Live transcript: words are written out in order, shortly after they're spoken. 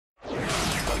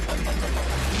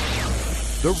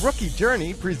The Rookie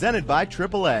Journey presented by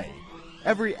AAA.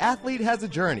 Every athlete has a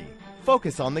journey.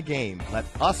 Focus on the game. Let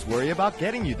us worry about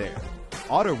getting you there.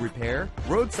 Auto repair,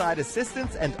 roadside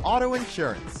assistance, and auto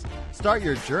insurance. Start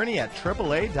your journey at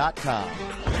AAA.com.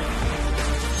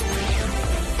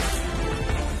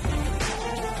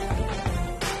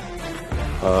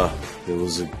 It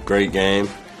was a great game,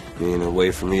 being a way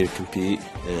for me to compete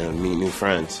and meet new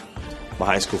friends. My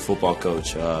high school football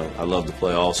coach, I loved to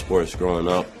play all sports growing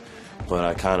up, but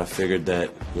I kind of figured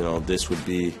that, this would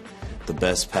be the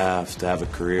best path to have a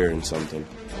career in something.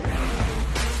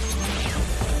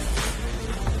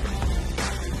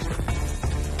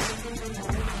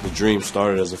 The dream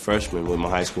started as a freshman with my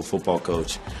high school football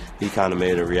coach. He kind of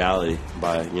made it a reality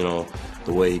by,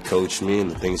 the way he coached me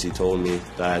and the things he told me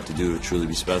that I had to do to truly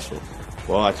be special.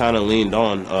 Well, I kind of leaned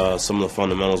on some of the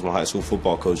fundamentals my high school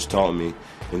football coach taught me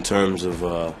in terms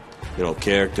of,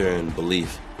 character and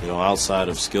belief. Outside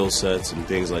of skill sets and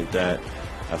things like that,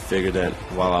 I figured that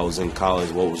while I was in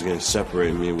college, what was going to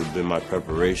separate me would be my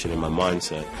preparation and my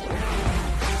mindset.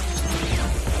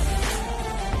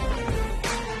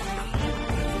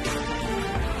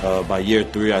 By year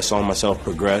 3, I saw myself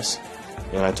progress,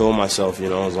 and I told myself,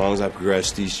 as long as I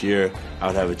progressed each year, I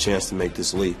would have a chance to make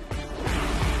this leap.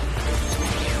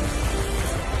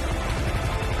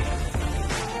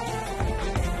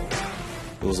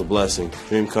 It was a blessing,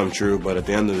 dream come true, but at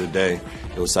the end of the day,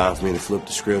 it was time for me to flip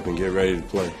the script and get ready to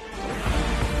play.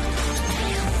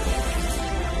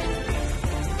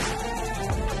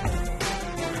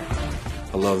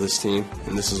 I love this team,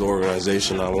 and this is the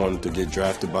organization I wanted to get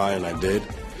drafted by, and I did.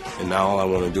 And now all I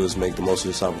want to do is make the most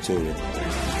of this opportunity.